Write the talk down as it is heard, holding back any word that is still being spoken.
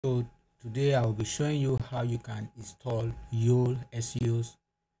So today I will be showing you how you can install Yoast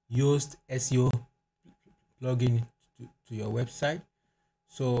SEO plugin to your website.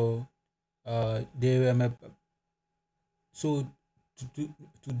 So they so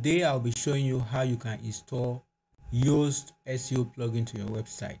today I'll be showing you how you can install Yoast SEO plugin to your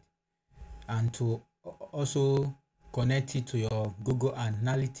website and to also connect it to your Google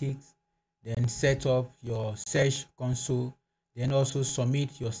Analytics, then set up your search console, then also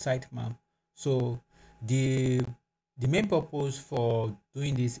submit your sitemap. So the the main purpose for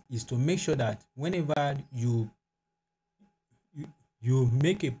doing this is to make sure that whenever you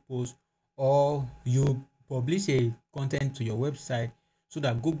make a post or you publish a content to your website, so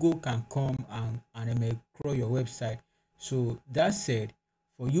that Google can come and may crawl your website. So that said,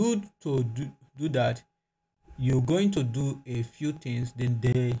 for you to do that, you're going to do a few things. Then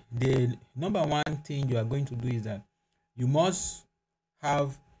the number one thing you are going to do is that you must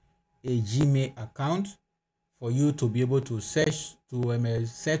have a Gmail account for you to be able to search to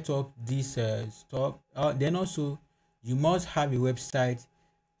set up this stuff. Then also you must have a website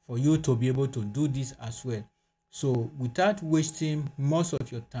for you to be able to do this as well. So without wasting most of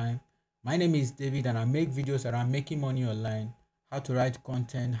your time, my name is David and I make videos around making money online, how to write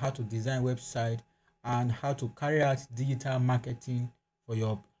content, how to design website, and how to carry out digital marketing for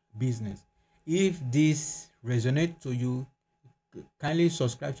your business. If this resonates to you, kindly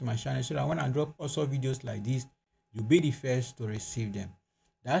subscribe to my channel so that when I drop also videos like this, you'll be the first to receive them.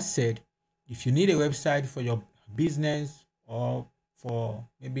 That said, if you need a website for your business or for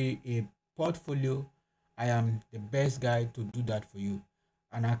maybe a portfolio, I am the best guy to do that for you,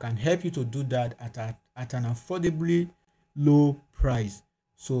 and I can help you to do that at an affordably low price.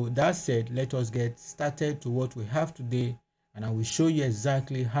 So that said, let us get started to what we have today, and I will show you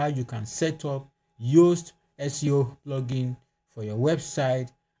exactly how you can set up Yoast SEO plugin for your website,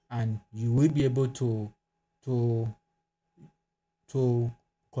 and you will be able to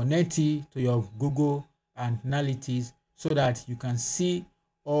connect it to your Google Analytics so that you can see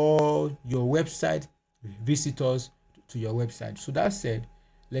all your website visitors to your website. So that said,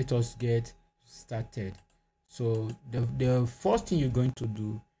 let us get started. So the first thing you're going to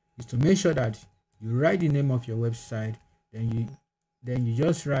do is to make sure that you write the name of your website, then you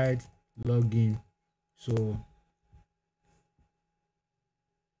just write login. So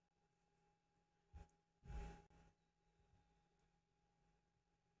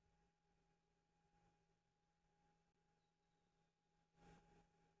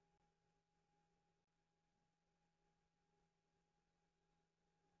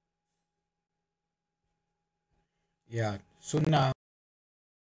yeah, so now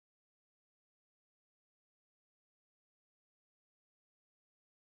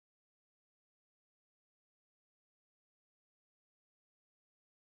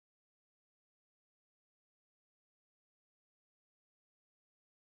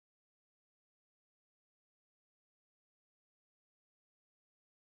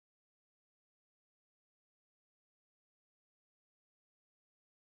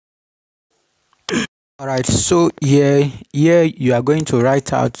all right, so here you are going to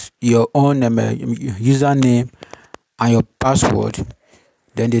write out your own username and your password.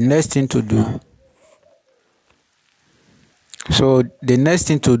 Then the next thing to do,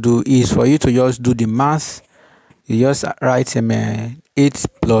 is for you to just do the math. You just write 8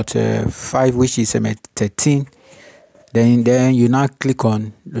 plus 5, which is 13. Then you now click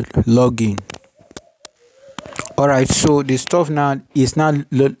on login. All right, so the stuff now is now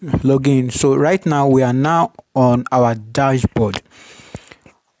login. So right now we are now on our dashboard.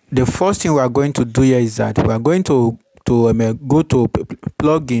 The first thing we are going to do here is that we are going to go to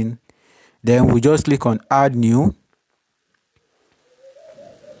plugin. Then we just click on add new.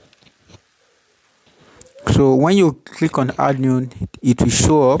 So when you click on add new, it will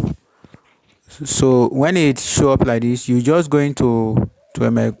show up. So when it show up like this, you're just going to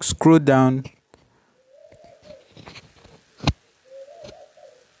scroll down.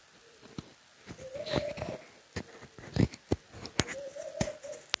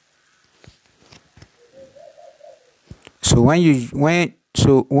 So when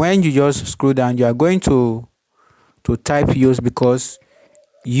you just scroll down, you are going to type Yoast, because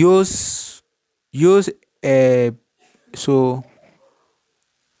Yoast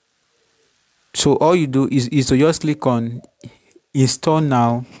so all you do is to just click on install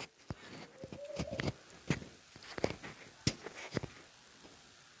now.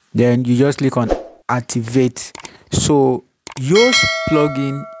 Then you just click on activate. So Yoast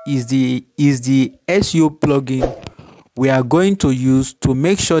plugin is the SEO plugin we are going to use to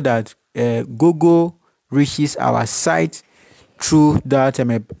make sure that Google reaches our site through that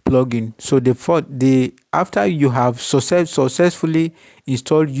plugin. So after you have successfully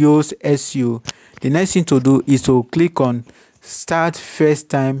installed Yoast SEO, the next thing to do is to click on start first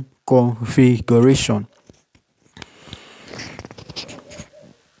time configuration.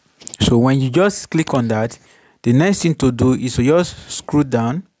 So when you just click on that, the next thing to do is to just scroll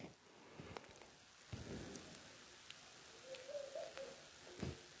down.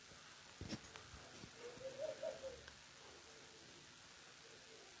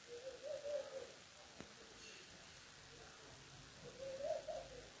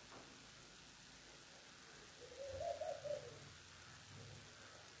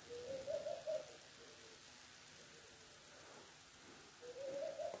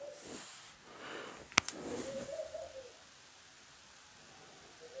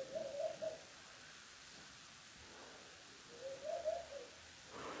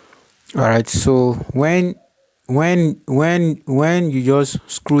 All right, so when you just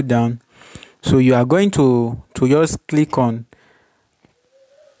scroll down, so you are going to just click on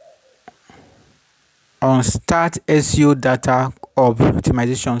start SEO data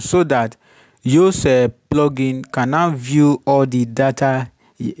optimization, so that Yoast plugin can now view all the data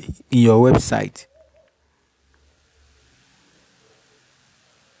in your website.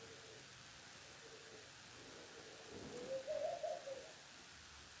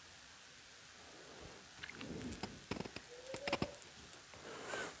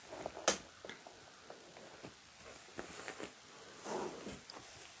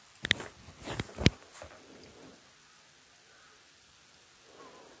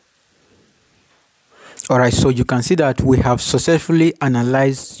 All right, so you can see that we have successfully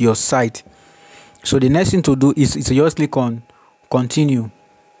analyzed your site. So the next thing to do is to just click on continue.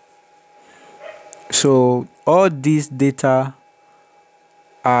 So all these data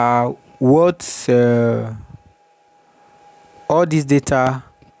are what the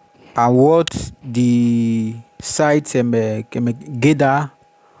site gather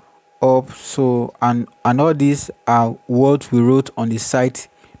up. So and all these are what we wrote on the site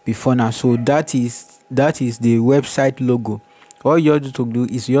before now. So that is the website logo. All you have to do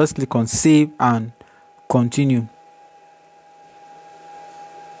is just click on save and continue.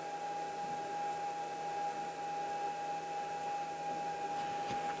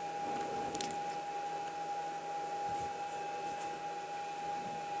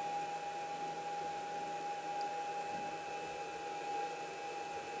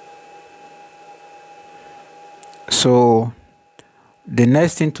 So the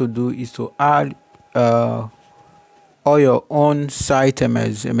next thing to do is to add all your own site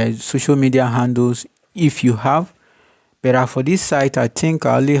social media handles if you have. But for this site, I think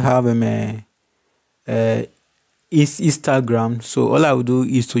I only have Instagram. So all I will do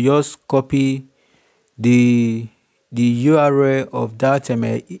is to just copy the URL of that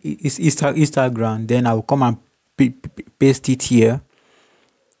Instagram. Then I will come and paste it here.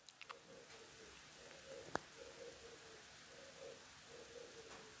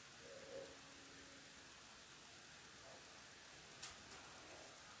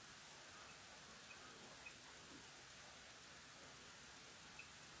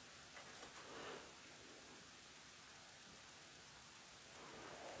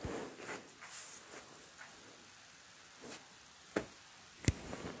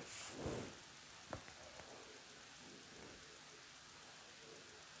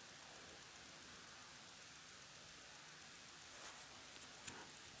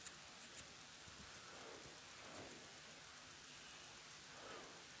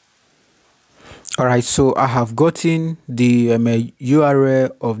 All right, so I have gotten the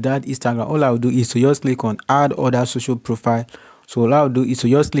URL of that Instagram. All I'll do is to just click on add other social profile. So all I'll do is to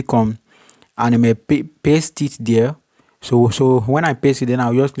just click on and I may paste it there. So when I paste it, then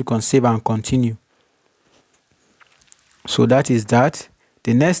I'll just click on save and continue. So that is that.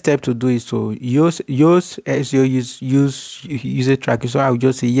 The next step to do is to use SEO user tracking. So I will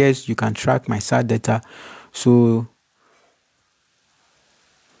just say yes, you can track my site data. So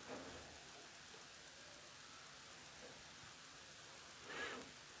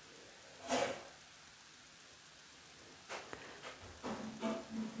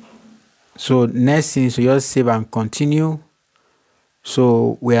next thing is to just save and continue.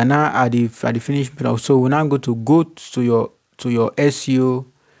 So we are now at the finish. So we now go to your SEO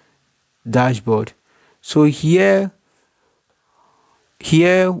dashboard. So here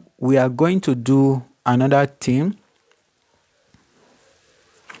we are going to do another thing,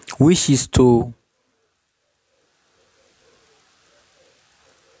 which is to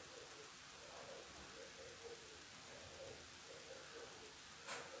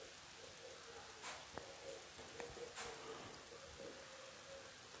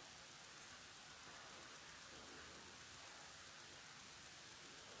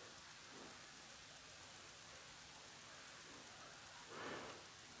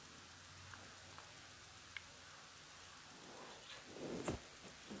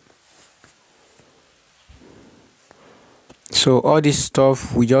So all this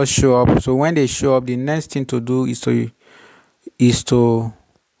stuff will just show up. So when they show up, the next thing to do is to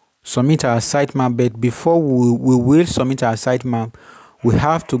submit our sitemap. But before we will submit our sitemap, we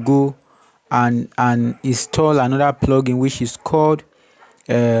have to go and install another plugin which is called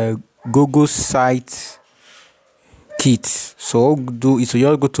Google Site Kit. So all we do is to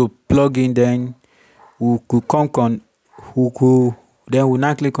just go to plugin, then we could then we'll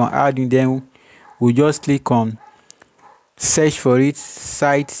now click on add in, then we'll just click on search for it,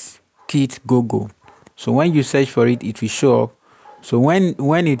 Site Kit Google. So when you search for it, it will show up. So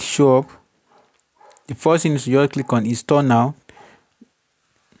when it show up, the first thing is to just click on install now.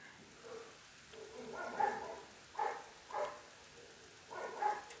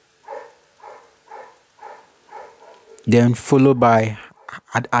 Then followed by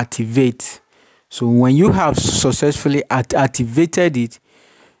activate. So when you have successfully activated it,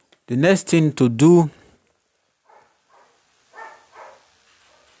 the next thing to do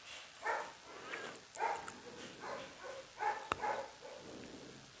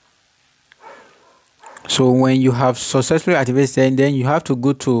when you have successfully activated, then you have to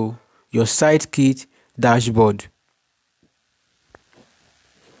go to your site kit dashboard.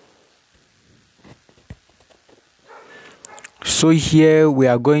 So here we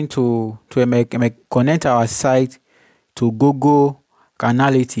are going to connect our site to Google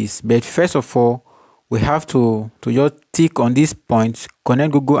Analytics. But first of all, we have to just tick on this point,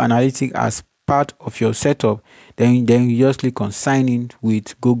 connect Google Analytics as part of your setup. Then you just click on sign in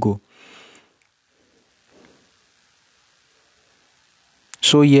with Google.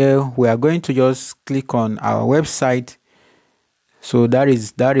 So here we are going to just click on our website. So that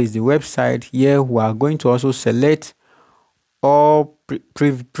is the website. Here we are going to also select all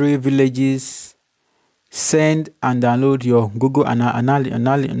privileges, send and download your Google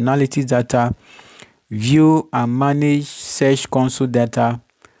Analytics data, view and manage Search Console data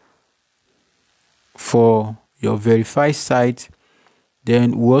for your verified site.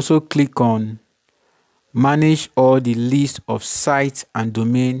 Then we also click on manage all the list of sites and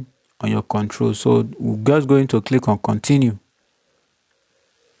domain on your control. So we're just going to click on continue.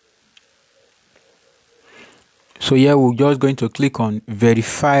 So here we're just going to click on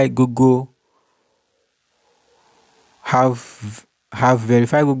verify Google, have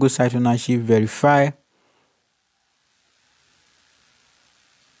verified Google site ownership, verify.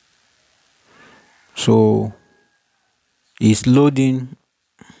 So it's loading.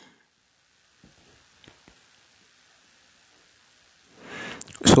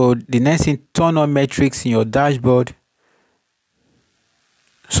 So the next thing, turn on metrics in your dashboard.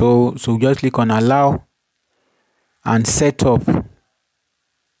 So just click on allow and set up.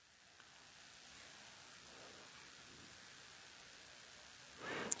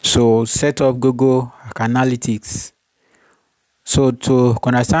 So set up Google Analytics. So to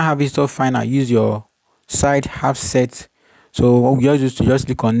understand how visitors find and use your site have set. So what we just do is to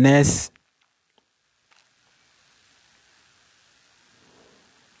click on next.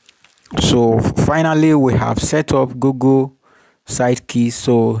 So finally we have set up Google Site Key.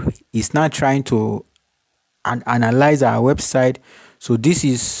 So it's now trying to analyze our website. So this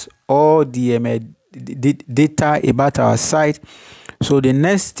is all the data about our site. So the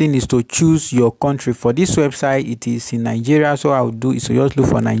next thing is to choose your country. For this website, it is in Nigeria. So I'll do is to just look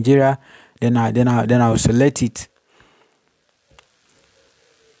for Nigeria. Then I'll select it.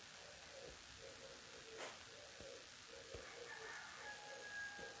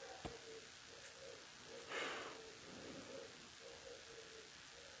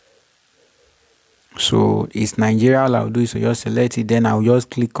 So it's Nigeria. All I'll do is to just select it. Then I'll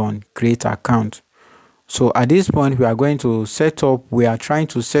just click on create account. So at this point, we are trying to set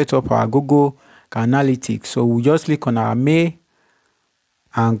up our Google Analytics. So we just click on our mail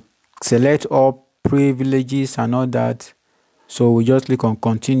and select all privileges and all that. So we just click on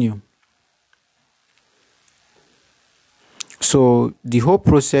continue. So the whole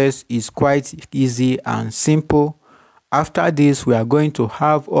process is quite easy and simple. After this, we are going to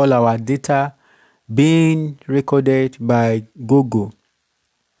have all our data being recorded by Google.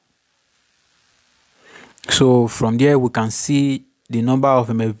 So from there we can see the number of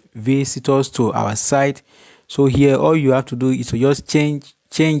visitors to our site. So here all you have to do is to just change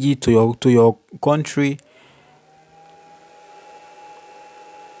it to your country.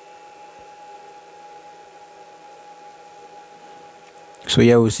 So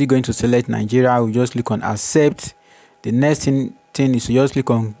here we're still going to select Nigeria. We just click on accept. The next thing is to just click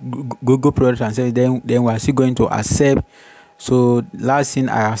on Google product and say then we're still going to accept. So last thing,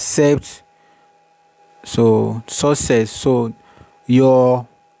 I accept. So success. So your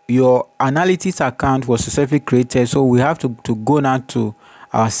your analytics account was successfully created. So we have to go now to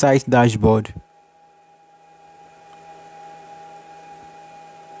our site dashboard.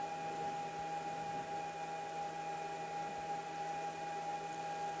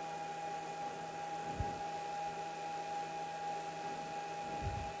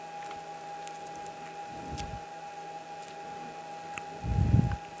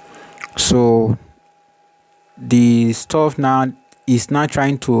 So the stuff now is now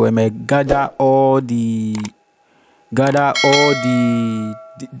trying to gather all the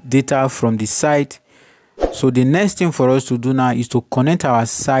data from the site. So the next thing for us to do now is to connect our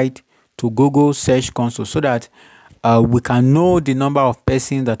site to Google Search Console, so that we can know the number of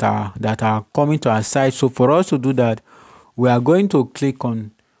persons that are coming to our site. So for us to do that, we are going to click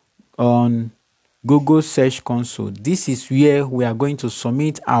on Google Search Console. This is where we are going to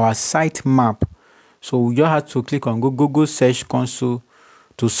submit our site map. So we just have to click on Google Search Console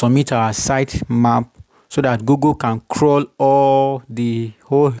to submit our site map, so that Google can crawl all the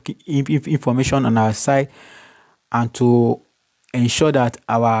whole information on our site, and to ensure that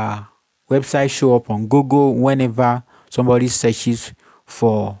our website show up on Google whenever somebody searches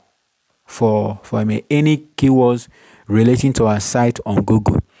for any keywords relating to our site on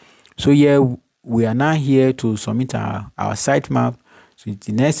Google. So here we are now here to submit our site map. So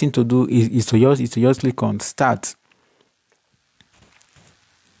the next thing to do is to just click on Start.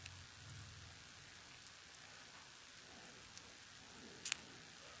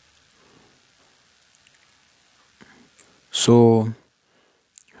 So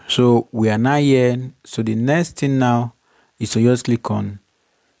we are now here. So the next thing now is to just click on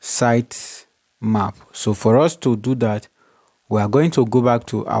Site Map. So for us to do that, we are going to go back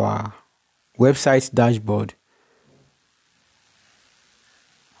to our website dashboard.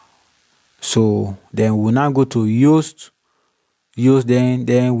 So then we'll now go to Yoast.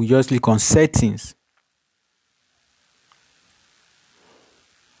 Then we just click on Settings.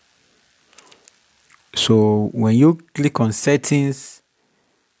 So when you click on Settings,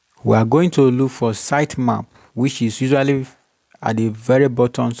 we are going to look for Sitemap, which is usually at the very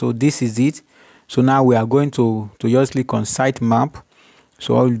bottom. So this is it. So now we are going to just click on Sitemap.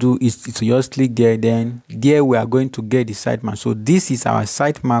 So all we do is to just click there. Then there we are going to get the sitemap. So this is our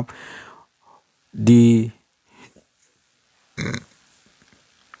sitemap.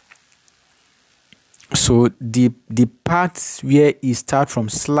 So the parts where it starts from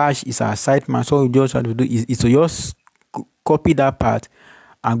slash is our sitemap. So all we just have to do is to just copy that part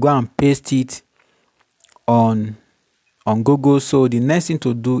and go and paste it on Google. So the next thing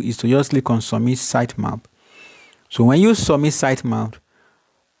to do is to just click on Submit Sitemap. So when you submit sitemap,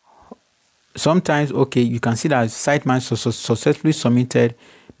 sometimes, okay, you can see that sitemap successfully submitted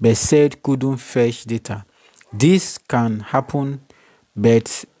but said couldn't fetch data. This can happen,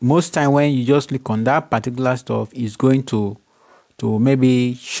 but most time when you just click on that particular stuff, it's going to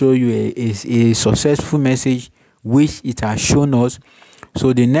maybe show you a successful message, which it has shown us.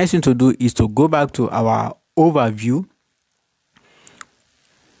 So the next thing to do is to go back to our overview.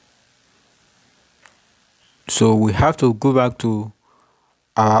 So we have to go back to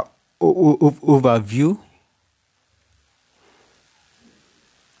our overview.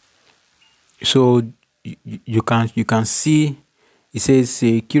 So you can see it says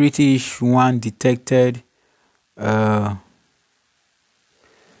security issue 1 detected.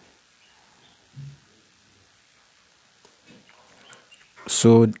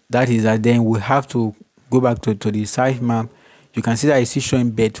 So that is that. Then we have to go back to the sitemap. You can see that it's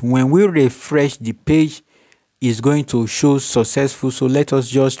showing, but when we refresh the page, it's going to show successful. So let us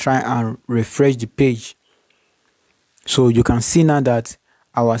just try and refresh the page. So you can see now that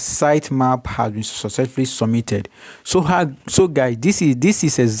our sitemap has been successfully submitted. So guys, this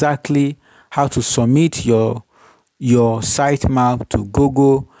is exactly how to submit your sitemap to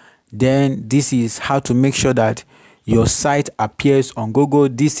Google. Then this is how to make sure that your site appears on Google.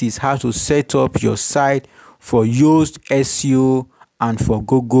 This is how to set up your site for Yoast SEO and for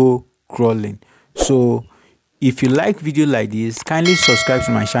Google crawling. So if you like video like this, kindly subscribe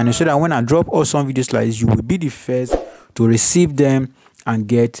to my channel so that when I drop awesome videos like this, you will be the first to receive them and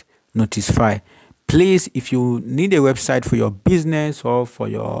get notified. Please, if you need a website for your business or for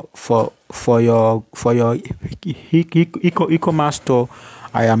your e-commerce store,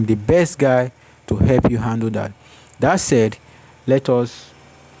 I am the best guy to help you handle that. That said, let us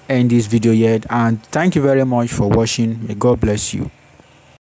end this video yet, and thank you very much for watching. May God bless you.